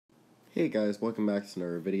Hey guys, welcome back to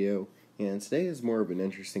another video, and today is more of an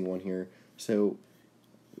interesting one here. So,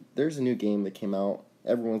 there's a new game that came out,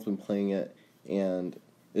 everyone's been playing it, and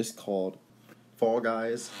it's called Fall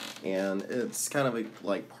Guys, and it's kind of a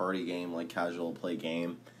like party game, like casual play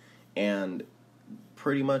game, and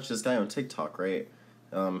pretty much this guy on TikTok, right?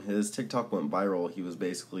 His TikTok went viral. He was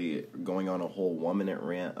basically going on a whole 1-minute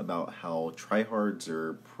rant about how tryhards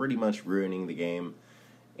are pretty much ruining the game,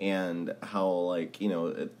 and how, like,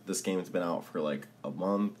 this game's been out for like a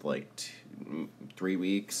month, like 3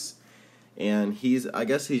 weeks, and I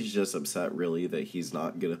guess he's just upset really that he's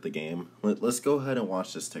not good at the game. Let's go ahead and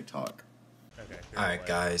watch this TikTok. Okay. Alright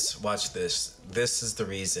guys, watch this. This is the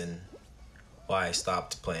reason why I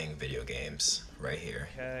stopped playing video games right here.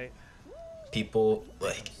 Okay. People,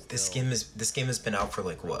 like, this game has been out for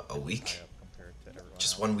like what, a week?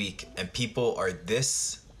 Just 1 week, and people are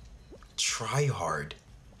this try hard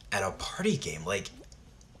at a party game. Like,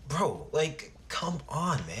 bro, like, come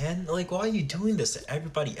on, man. Like, why are you doing this to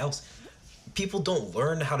everybody else? People don't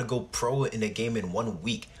learn how to go pro in a game in 1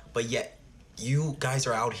 week, but yet you guys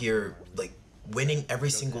are out here like winning every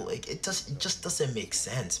single, like, it just doesn't make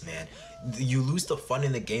sense, man. You lose the fun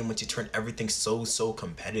in the game once you turn everything so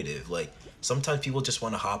competitive. Like, sometimes people just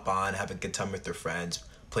want to hop on, have a good time with their friends,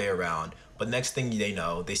 play around, but next thing they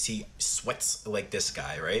know, they see sweats like this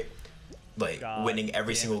guy, right? Like, winning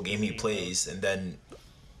every single game he plays, and then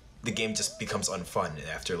the game just becomes unfun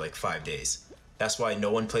after like 5 days. That's why no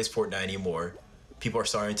one plays Fortnite anymore. People are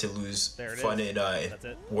starting to lose fun in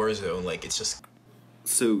Warzone. Like, it's just...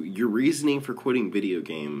 So, your reasoning for quitting video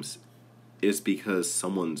games is because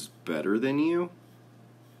someone's better than you?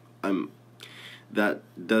 That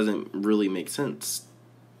doesn't really make sense.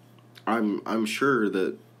 I'm sure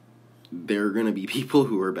that there are gonna be people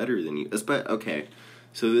who are better than you. Okay,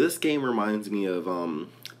 so this game reminds me of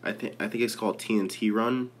I think it's called TNT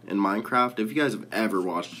Run in Minecraft. If you guys have ever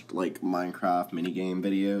watched like Minecraft minigame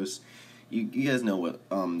videos, you guys know what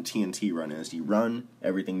TNT Run is. You run,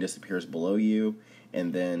 everything disappears below you,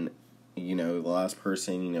 and then the last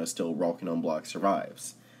person still walking on blocks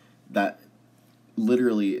survives. That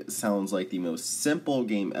literally sounds like the most simple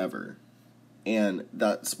game ever, and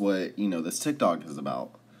that's what this TikTok is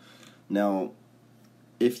about. Now,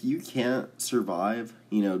 if you can't survive,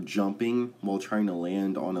 jumping while trying to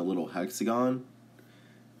land on a little hexagon,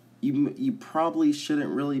 you probably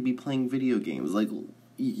shouldn't really be playing video games. Like,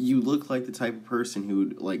 you look like the type of person who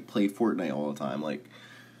would like play Fortnite all the time. Like,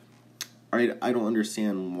 I don't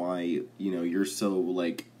understand why you're so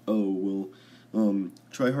like, oh well,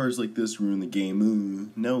 tryhards like this ruin the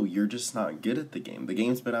game. No, you're just not good at the game. The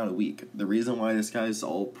game's been out a week. The reason why this guy's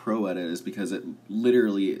all pro at it is because it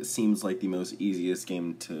literally seems like the most easiest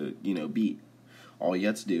game to beat. All you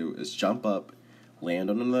have to do is jump up,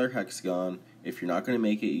 land on another hexagon. If you're not going to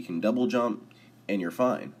make it, you can double jump, and you're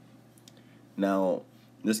fine. Now,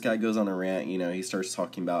 this guy goes on a rant. He starts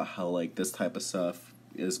talking about how like this type of stuff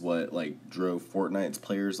is what like drove Fortnite's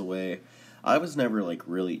players away. I was never like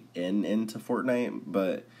really into Fortnite,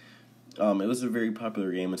 but it was a very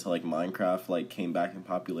popular game until like Minecraft like came back in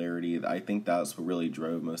popularity. I think that's what really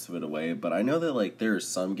drove most of it away. But I know that like there are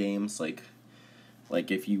some games like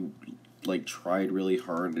if you like tried really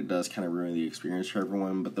hard, it does kind of ruin the experience for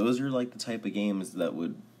everyone. But those are like the type of games that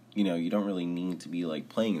would you don't really need to be like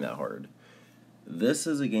playing that hard. This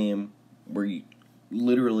is a game where you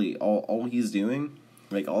literally all he's doing,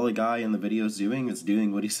 like all the guy in the video is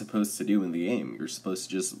doing what he's supposed to do in the game. You're supposed to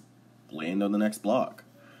just land on the next block.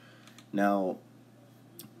 Now,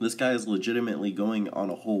 this guy is legitimately going on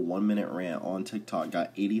a whole 1-minute rant on TikTok,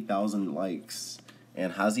 got 80,000 likes,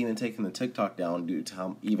 and hasn't even taken the TikTok down due to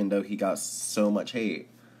how, even though he got so much hate,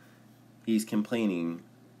 he's complaining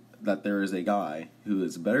that there is a guy who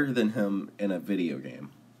is better than him in a video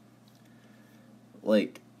game.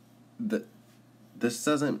 Like, this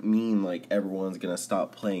doesn't mean like everyone's gonna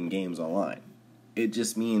stop playing games online. It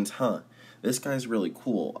just means, this guy's really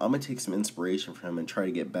cool. I'm gonna take some inspiration from him and try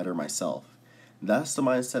to get better myself. That's the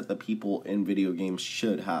mindset that people in video games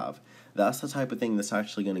should have. That's the type of thing that's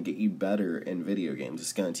actually gonna get you better in video games.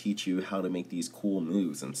 It's gonna teach you how to make these cool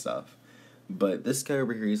moves and stuff. But this guy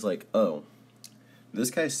over here, he's like, oh,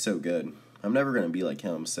 this guy's so good. I'm never gonna be like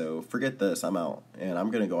him, so forget this, I'm out. And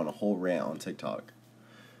I'm gonna go on a whole rant on TikTok.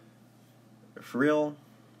 For real?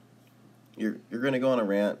 You're gonna go on a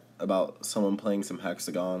rant about someone playing some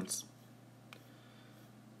hexagons?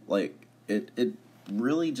 Like, it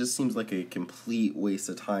really just seems like a complete waste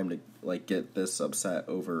of time to like get this upset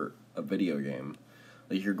over a video game.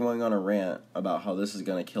 Like, you're going on a rant about how this is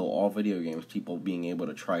gonna kill all video games, people being able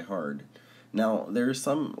to try hard. Now, there's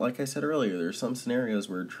some, like I said earlier, there's some scenarios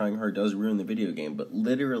where trying hard does ruin the video game, but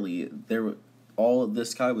literally, all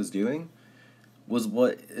this guy was doing was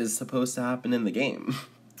what is supposed to happen in the game.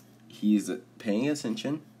 He's paying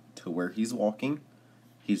attention to where he's walking,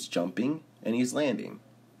 he's jumping, and he's landing.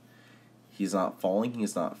 He's not falling,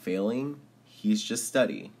 he's not failing, he's just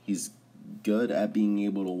steady. He's good at being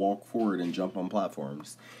able to walk forward and jump on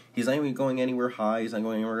platforms. He's not even going anywhere high, he's not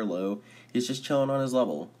going anywhere low, he's just chilling on his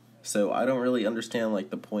level. So I don't really understand,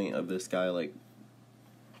 like, the point of this guy, like,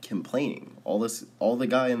 complaining. All the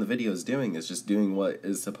guy in the video is doing is just doing what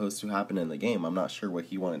is supposed to happen in the game. I'm not sure what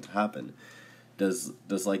he wanted to happen. Does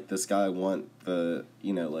like, this guy want the,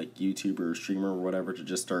 you know, like, YouTuber or streamer or whatever to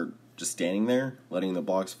just start just standing there, letting the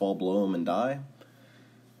blocks fall below him and die?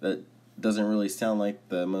 That doesn't really sound like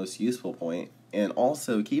the most useful point. And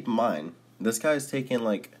also, keep in mind, this guy's taking,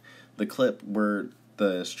 like, the clip where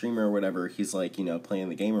the streamer or whatever, he's, like, you know, playing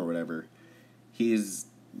the game or whatever. He's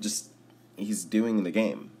doing the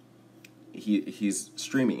game. He's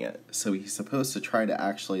streaming it. So he's supposed to try to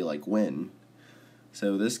actually, like, win.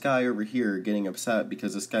 So this guy over here getting upset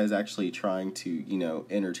because this guy's actually trying to, you know,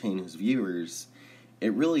 entertain his viewers,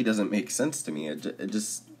 it really doesn't make sense to me. It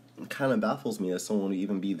just kind of baffles me that someone would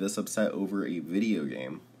even be this upset over a video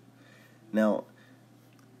game. Now,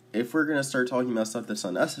 if we're going to start talking about stuff that's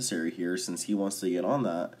unnecessary here, since he wants to get on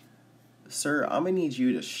that, sir, I'm going to need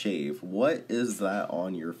you to shave. What is that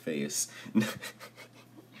on your face?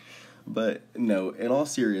 But, no, in all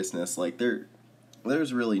seriousness, like,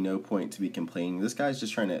 there's really no point to be complaining. This guy's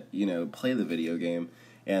just trying to, you know, play the video game,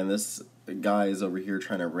 and this guy is over here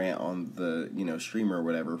trying to rant on the, you know, streamer or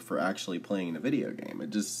whatever for actually playing the video game.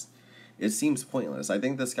 It seems pointless. I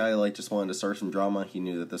think this guy, like, just wanted to start some drama. He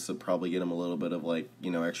knew that this would probably get him a little bit of, like,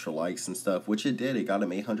 you know, extra likes and stuff, which it did. It got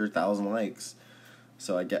him 800,000 likes.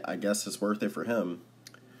 So I guess it's worth it for him.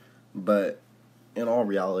 But in all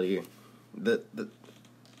reality, the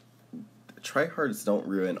tryhards don't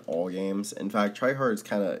ruin all games. In fact, tryhards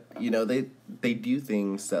kind of, you know, they do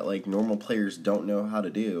things that, like, normal players don't know how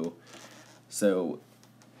to do. So,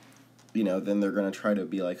 you know, then they're going to try to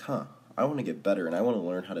be like, I want to get better, and I want to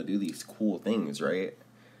learn how to do these cool things, right?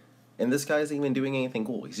 And this guy isn't even doing anything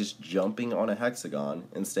cool. He's just jumping on a hexagon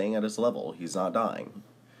and staying at his level. He's not dying.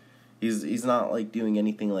 He's not, like, doing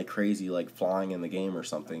anything, like, crazy, like flying in the game or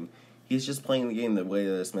something. He's just playing the game the way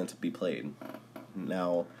that it's meant to be played.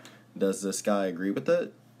 Now, does this guy agree with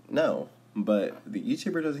it? No. But the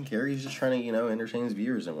YouTuber doesn't care. He's just trying to, you know, entertain his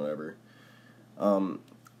viewers and whatever.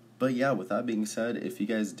 But yeah, with that being said, if you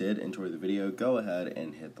guys did enjoy the video, go ahead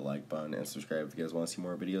and hit the like button and subscribe if you guys want to see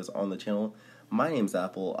more videos on the channel. My name's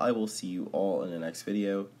Apple. I will see you all in the next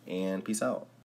video, and peace out.